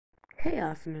Hey,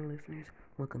 awesome listeners,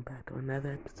 welcome back to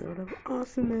another episode of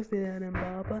Awesomeness with Adam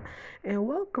Baba, and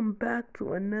welcome back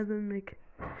to another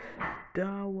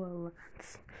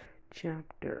McDowell's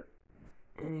chapter.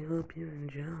 And I hope you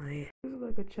enjoy. This is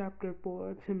like a chapter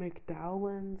 4 to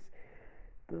McDowell's,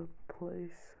 the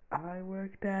place I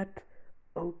worked at.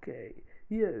 Okay,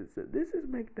 yes, this is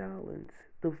McDowell's,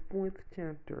 the 4th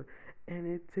chapter,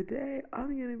 and today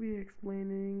I'm going to be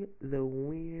explaining the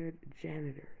weird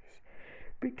janitors.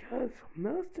 Because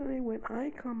mostly when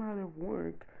I come out of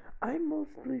work, I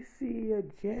mostly see a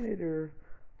janitor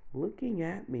looking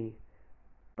at me.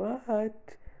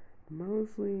 But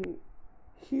mostly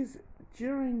he's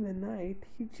during the night,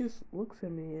 he just looks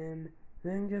at me and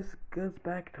then just goes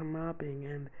back to mopping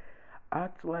and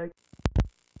acts like.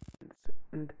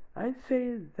 And I'd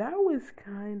say that was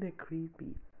kind of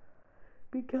creepy.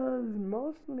 Because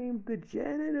mostly the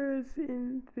janitors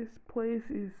in this place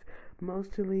is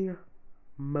mostly.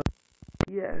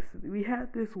 Yes, we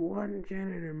had this one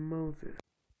janitor, Moses.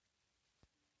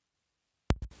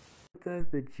 As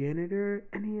the janitor,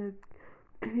 and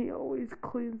he always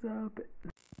cleans up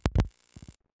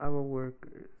our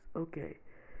workers. Okay,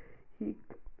 he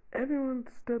everyone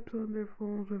steps on their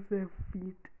phones with their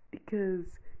feet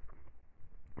because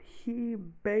he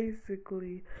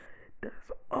basically does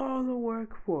all the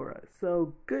work for us.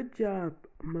 So good job,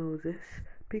 Moses,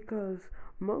 because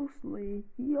mostly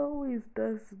he always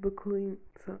does the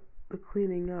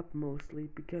cleaning up mostly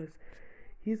because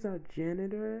he's our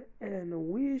janitor, and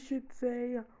we should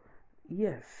say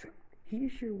yes, he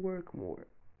should work more.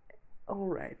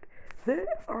 Alright, there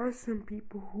are some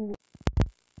people who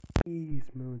tease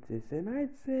Moses, and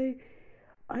I'd say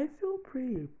I feel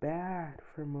pretty bad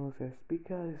for Moses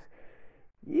because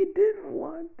he didn't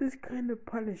want this kind of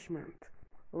punishment.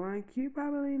 Like you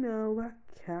probably know that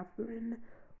Catherine,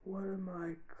 one of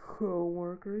my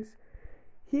co-workers,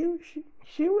 she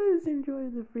was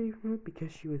enjoying the free food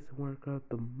because she was the worker of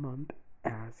the month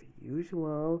as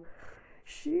usual.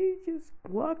 She just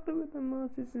walked over to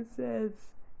Moses and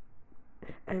says,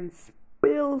 and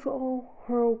spills all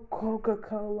her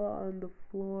Coca-Cola on the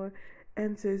floor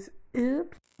and says,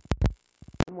 "Oops,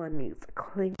 someone needs to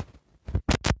clean."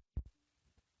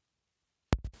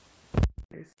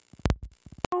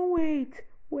 Oh wait,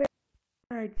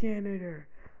 our janitor.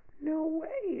 No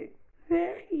way.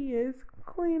 There he is.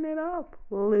 Clean it up,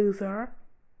 loser.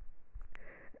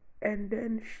 And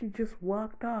then she just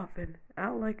walked off and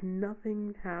out like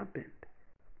nothing happened.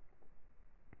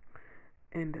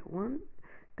 And one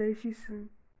day she said,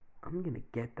 "I'm gonna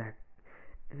get that."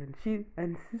 And she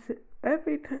said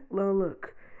every time. Well,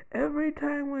 look, every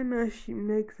time when she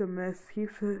makes a mess, he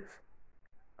says,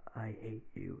 "I hate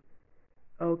you."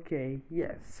 Okay,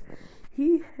 yes.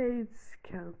 He hates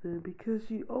Catherine because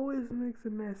she always makes a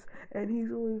mess and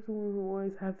he's always the one who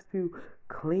always has to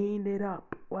clean it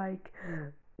up. Like,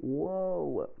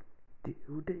 whoa,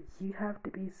 dude, you have to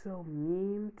be so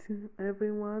mean to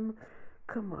everyone?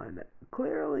 Come on,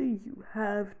 clearly you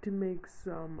have to make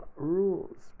some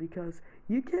rules because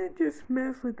you can't just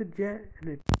mess with the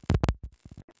janitor.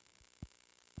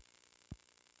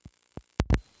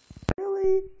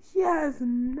 Really, he has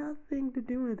nothing to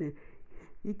do with it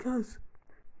because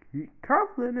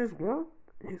Catherine is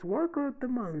worker of the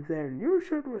month, and you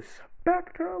should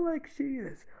respect her like she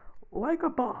is, like a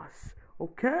boss,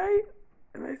 okay?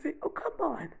 And I say, oh come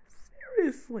on,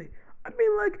 seriously. I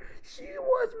mean, like, she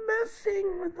was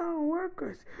messing with our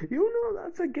workers. You know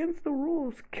that's against the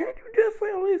rules. Can't you just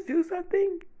at least do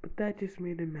something? But that just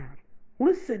made him mad.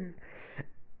 Listen,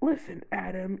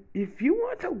 Adam, if you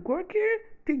want to work here,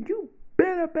 then you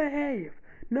better behave.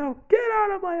 Now get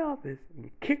out of my office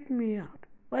and kick me out.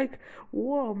 Like,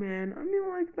 whoa, man. I mean,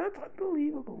 like, that's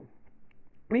unbelievable.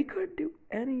 We couldn't do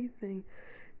anything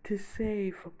to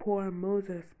save poor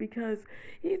Moses because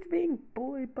he's being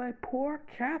bullied by poor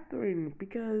Catherine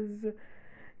because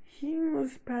he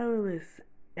was powerless.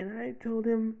 And I told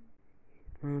him,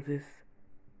 Moses,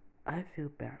 I feel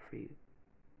bad for you.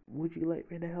 Would you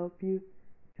like me to help you?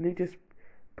 And he just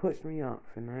pushed me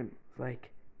off, and I was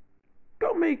like,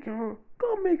 go make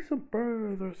some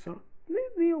burgers or something.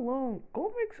 Leave me alone.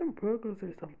 Go make some burgers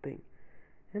or something.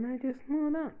 And I just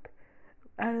moved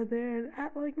out of there and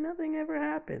act like nothing ever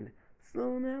happened.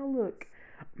 So now look,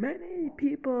 many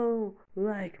people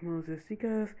like Moses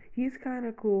because he's kind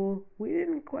of cool. We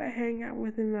didn't quite hang out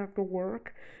with him after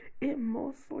work. It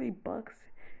mostly bugs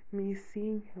me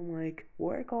seeing him like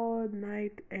work all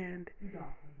night, and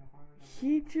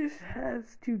he just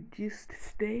has to just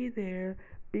stay there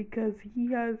because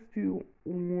he has to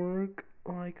work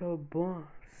like a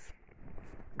boss.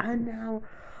 And now,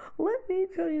 let me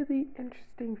tell you the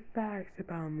interesting facts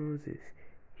about Moses.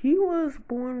 he was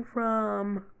born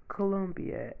from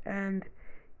Colombia, and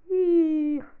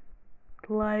he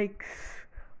likes,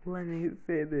 let me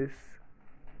say this,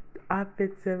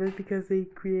 iPad 7 because they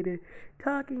created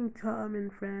Talking Tom in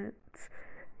France.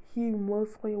 He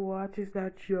mostly watches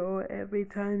that show every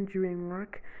time during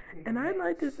work, and I'd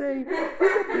like to say he's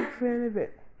a big fan of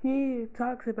it. He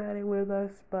talks about it with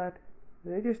us, but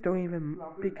they just don't even,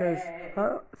 because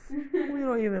we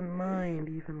don't even mind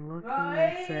even looking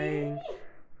and saying,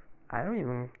 I don't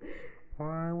even,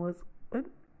 or I was, what?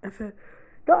 I said,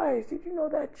 guys, did you know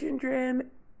that Ginger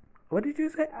and, what did you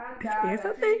say? Did you hear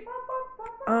something?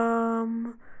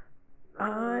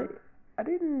 I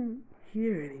didn't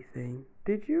hear anything.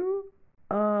 Did you?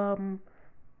 I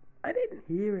didn't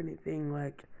hear anything.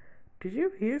 Like, did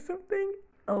you hear something?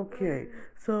 Okay,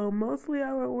 so mostly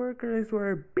our workers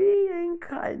were being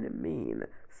kind of mean.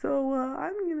 So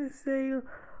I'm gonna say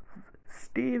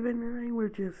Steven and I were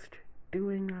just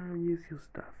doing our usual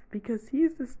stuff because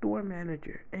he's the store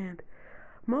manager and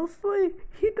mostly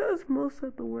he does most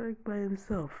of the work by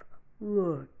himself.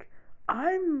 Look,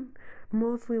 I'm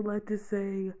mostly like to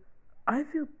say I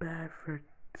feel bad for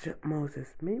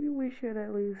Moses. Maybe we should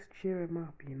at least cheer him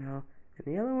up, you know? And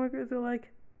the other workers are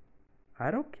like, I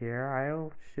don't care. I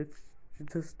don't.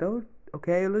 Just don't.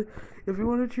 Okay, if you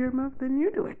want to cheer him up, then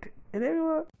you do it. And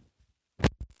everyone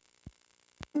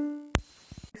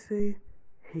say,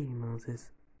 "Hey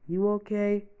Moses, you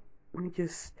okay?" And he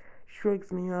just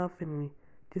shrugs me off, and we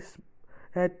just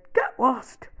get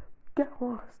lost. Get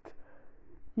lost.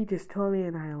 He just told me,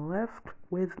 and I left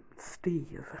with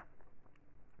Steve.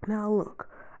 Now look,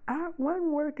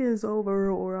 when work is over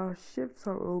or our shifts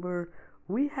are over,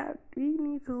 we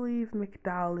need to leave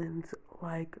McDowell's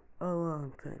like a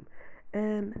long time.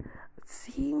 And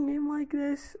seeing him like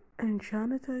this and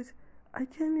traumatized, I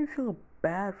can't even feel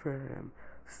bad for him.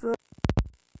 So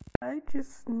I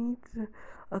just need to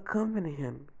accompany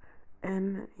him.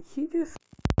 And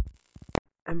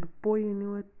and before you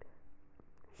knew it,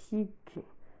 he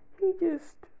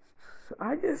just,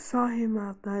 I just saw him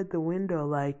outside the window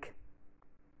like,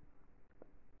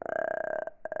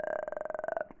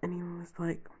 and he was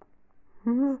like,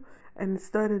 and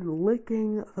started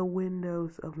licking the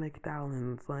windows of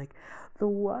McDowell's, like the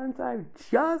ones I've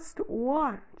just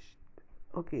watched.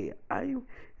 Okay, I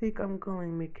think I'm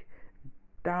calling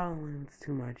McDowell's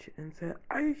too much, and said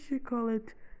I should call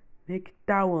it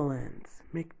McDowell's.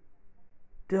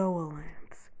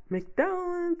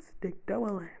 McDowell's.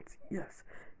 Yes,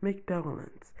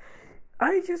 McDowell's.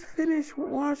 I just finished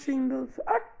watching those.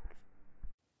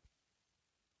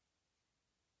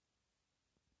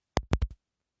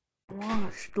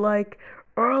 Washed like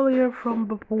earlier from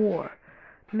before.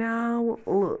 Now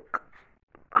look,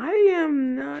 I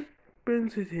am not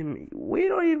friends with him. We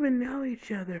don't even know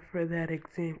each other for that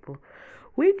example.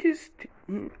 We just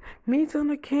meet on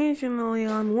occasionally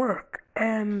on work,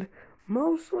 and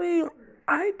mostly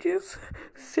I just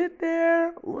sit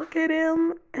there, look at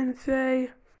him, and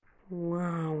say,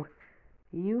 "Wow,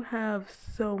 you have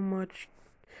so much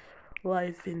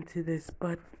life into this,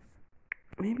 but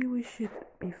maybe we should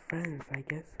be friends, I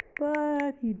guess."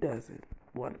 But he doesn't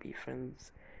want to be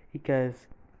friends because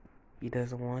he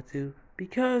doesn't want to.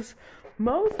 Because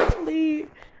mostly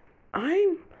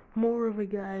I'm more of a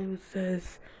guy who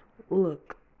says,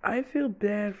 look, I feel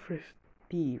bad for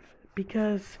Steve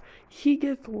because he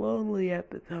gets lonely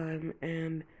at the time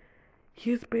and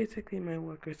he's basically my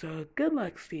worker. So good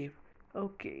luck, Steve.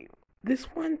 Okay, this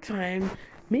one time,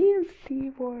 me and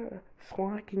Steve were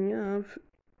slacking up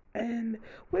and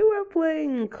we were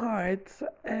playing cards,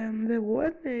 and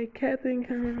one day Catherine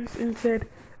comes and said,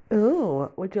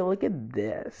 "Oh, would you look at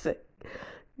this?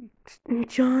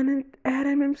 John and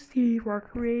Adam and Steve are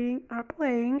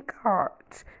playing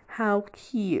cards. How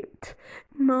cute."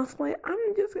 Mostly,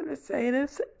 I'm just gonna say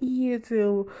this: you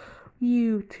two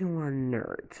are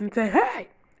nerds, and say, "Hey,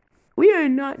 we are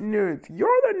not nerds.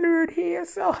 You're the nerd here,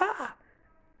 so ha."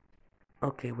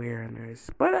 Okay, we're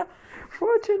nerds, but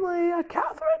fortunately,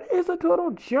 Catherine is a total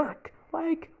jerk.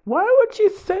 Like, why would she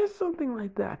say something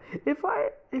like that? If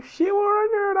she were a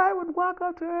nerd, I would walk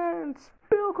up to her and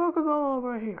spill Coca-Cola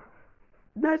over here.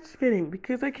 Not just kidding,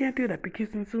 because I can't do that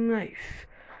because I'm so nice.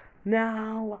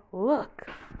 Now, look,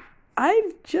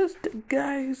 I'm just a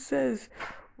guy who says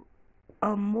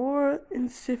a more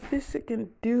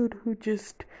sophisticated dude who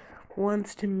just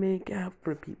wants to make out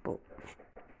for people.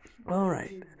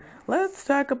 Alright, let's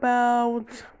talk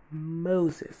about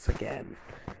Moses again.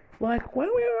 Like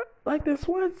this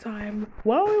one time,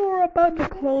 while we were about to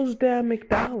close down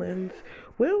McDonald's,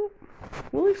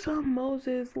 we saw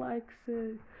Moses like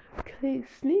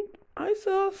sneak I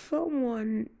saw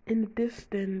someone in the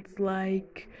distance,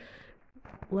 what?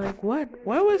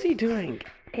 What was he doing?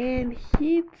 And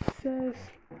says,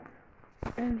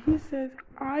 he says,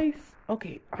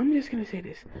 okay, I'm just gonna say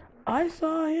this. I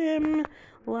saw him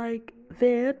like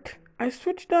that. I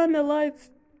switched on the lights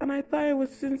and I thought it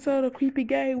was some sort of creepy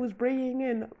guy who was breaking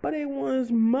in, but it was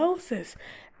Moses.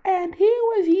 And he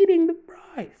was eating the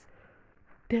fries.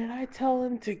 Did I tell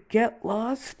him to get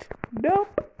lost?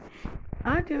 Nope.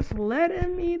 I just let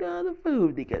him eat all the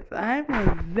food because I'm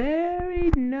a very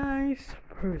nice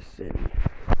person.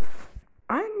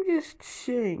 I'm just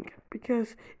saying,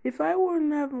 because if I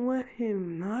wouldn't have let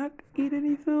him not eat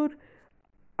any food,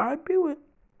 I would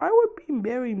be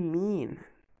very mean.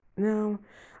 Now,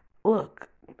 look,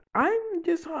 I'm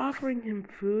just offering him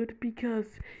food because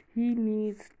he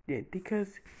needs it.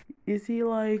 Because is he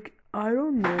like, I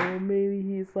don't know, maybe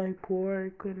he's like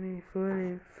poor, couldn't afford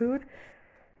any food.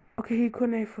 Okay, he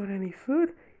couldn't afford any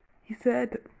food. He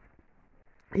said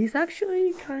he's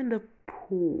actually kind of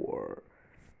poor.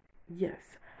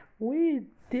 Yes, we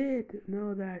did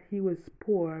know that he was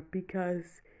poor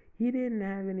because he didn't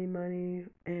have any money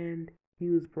and he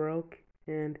was broke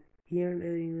and he earned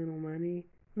any little money.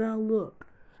 Now look,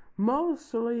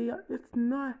 mostly it's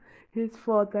not his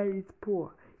fault that he's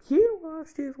poor. He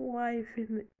lost his wife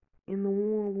in the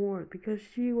World War because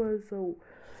she was a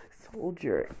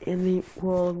soldier in the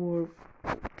World War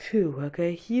II.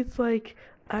 Okay, he's like,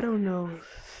 I don't know,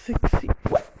 60.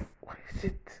 What is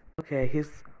it? Okay, his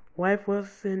wife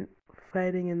wasn't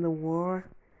fighting in the war.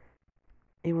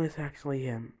 It was actually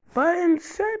him. But in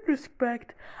said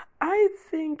respect, I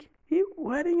think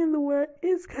fighting in the war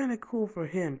is kind of cool for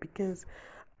him because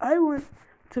I went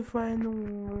to fight in the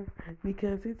war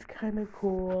because it's kind of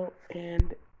cool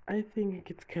and I think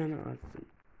it's kind of awesome.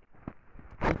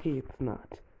 Okay, it's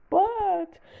not.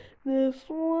 But this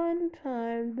one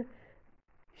time,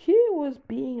 he was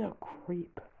being a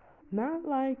creep. Not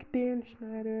like Dan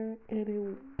Schneider,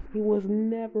 and he was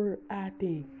never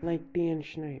acting like Dan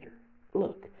Schneider.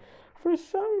 Look, for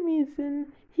some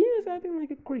reason, he was acting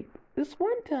like a creep. This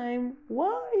one time,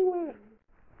 I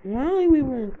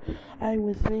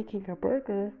was making a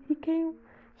burger, he came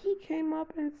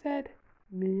up and said,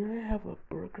 "May I have a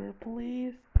burger,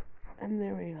 please? I'm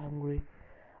very hungry."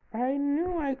 I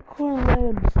knew I couldn't let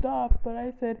him stop, but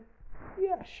I said,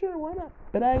 "Yeah, sure, why not?"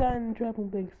 But I got in trouble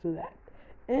thanks to that.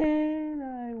 And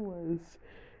I was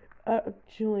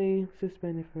actually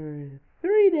suspended for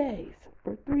 3 days.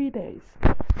 For 3 days.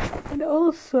 And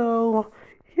also,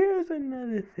 here's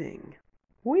another thing.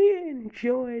 We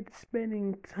enjoyed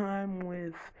spending time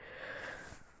with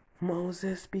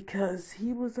Moses because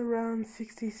he was around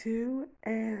 62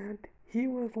 and he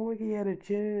was working at a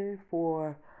gym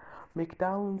for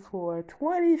McDonald's for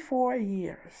 24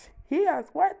 years. He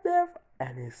has worked there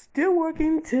and is still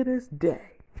working to this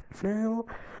day. Now,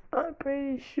 I'm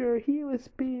pretty sure he was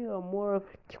being more of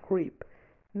a creep.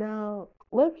 Now,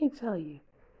 let me tell you,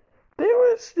 there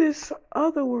was this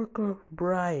other worker,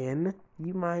 Brian,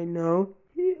 you might know.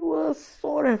 He was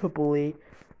sort of a bully.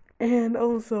 And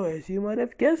also, as you might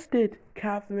have guessed it,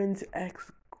 Catherine's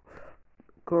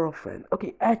ex-girlfriend.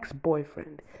 Okay,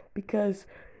 ex-boyfriend. Because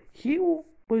he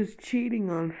was cheating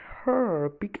on her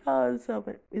because of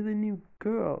the new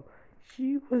girl.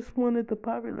 She was one of the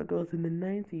popular girls in the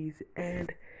 90s,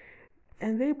 and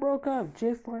they broke up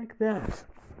just like that.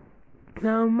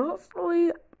 Now,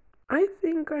 mostly, I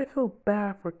think I feel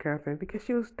bad for Catherine because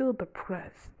she was still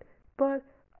depressed, but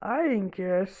I didn't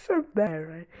care. So bad,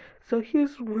 right? So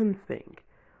here's one thing: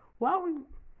 while we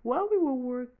while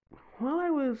I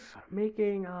was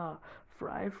making a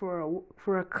fry for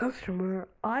a customer,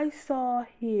 I saw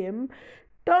him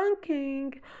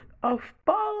dunking a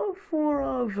bottle full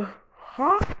of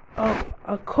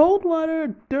a cold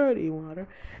water, dirty water,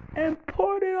 and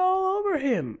poured it all over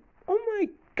him. Oh my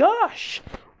gosh!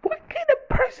 What kind of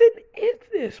person is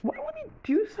this? Why would he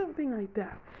do something like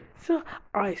that? So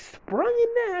I sprung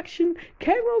into action,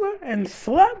 came over, and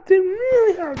slapped him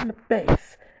really hard in the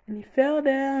face. And he fell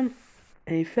down,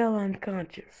 and he fell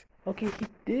unconscious. Okay, he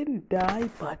didn't die,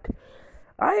 but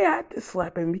I had to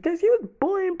slap him because he was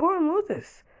bullying poor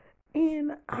Moses.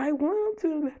 And I went up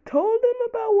to him, told him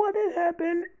about what had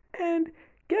happened, and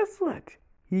guess what?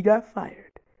 He got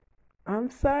fired. I'm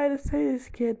sorry to say this,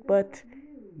 kid, but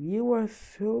you were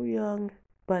so young,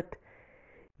 but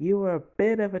you were a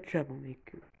bit of a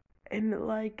troublemaker. And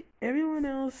like everyone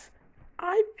else,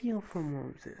 I feel for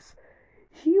Moses.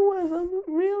 He was a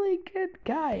really good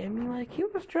guy. I mean, like, he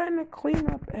was trying to clean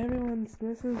up everyone's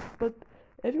messes, but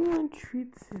everyone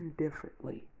treats him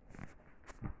differently.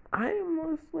 I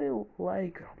mostly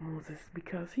like Moses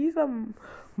because he's a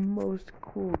most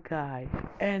cool guy.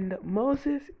 And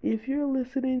Moses, if you're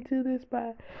listening to this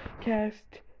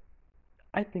podcast,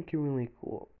 I think you're really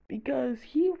cool because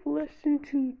he listened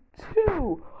to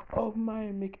three of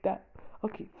my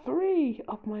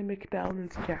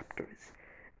McDonald's chapters.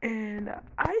 And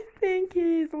I think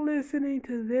he's listening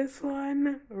to this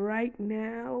one right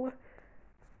now.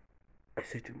 I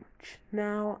said too much.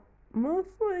 Now,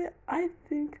 mostly, I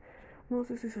think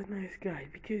Moses is a nice guy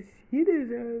because he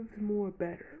deserves more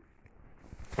better.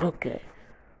 Okay,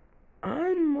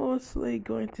 I'm mostly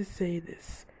going to say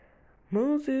this.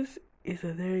 Moses is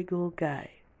a very good guy,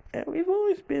 and we've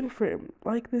always been friends.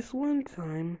 Like this one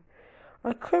time,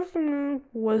 a customer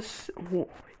was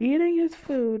eating his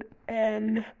food,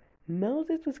 and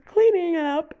Moses was cleaning it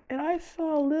up, and I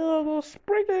saw a little girl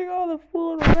sprinkling all the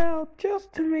food around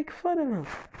just to make fun of him.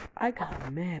 I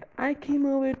got mad. I came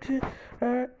over to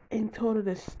her and told her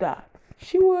to stop.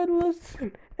 She wouldn't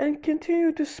listen and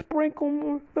continued to sprinkle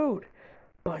more food.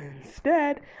 But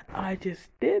instead, I just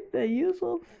did the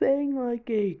usual thing like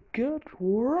a good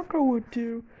worker would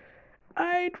do.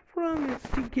 I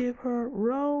promised to give her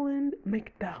Roland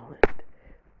McDonald.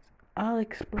 I'll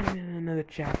explain it in another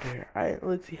chapter. Alright,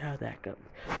 let's see how that goes.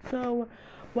 So,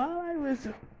 while I was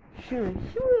shooting,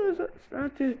 here's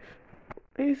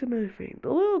another thing. The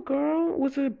little girl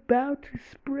was about to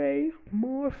spray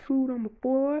more food on the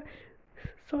floor,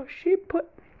 so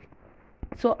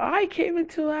so I came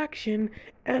into action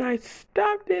and I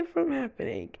stopped it from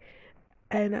happening.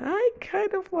 And I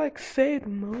kind of like saved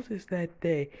Moses that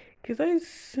day because I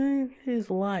saved his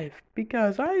life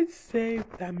because I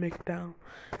saved that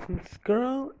McDonald's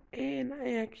girl and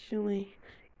I actually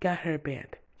got her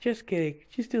banned. Just kidding.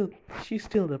 She's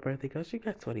still the birthday girl. She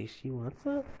gets what she wants.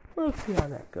 So let's see how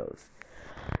that goes.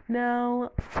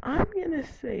 Now I'm gonna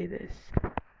say this.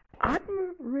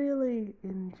 I'm really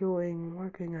enjoying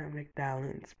working at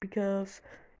McDonald's because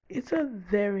it's a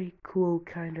very cool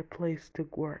kind of place to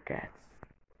work at.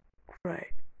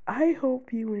 Right. I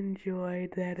hope you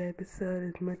enjoyed that episode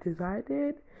as much as I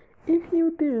did. If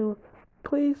you do,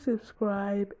 please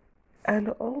subscribe and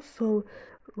also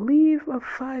leave a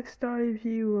 5-star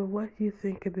review of what you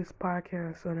think of this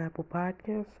podcast on Apple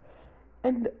Podcasts.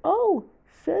 And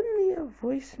send me a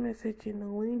voice message in the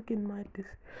link in my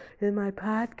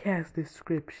podcast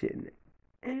description.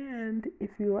 And if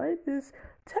you like this,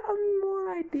 tell me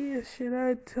more ideas.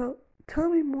 Tell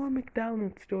me more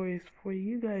McDonald's stories for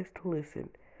you guys to listen.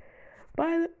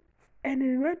 And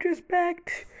in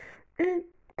retrospect, and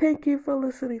thank you for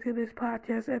listening to this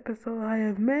podcast episode I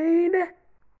have made.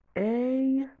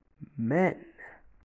 Amen.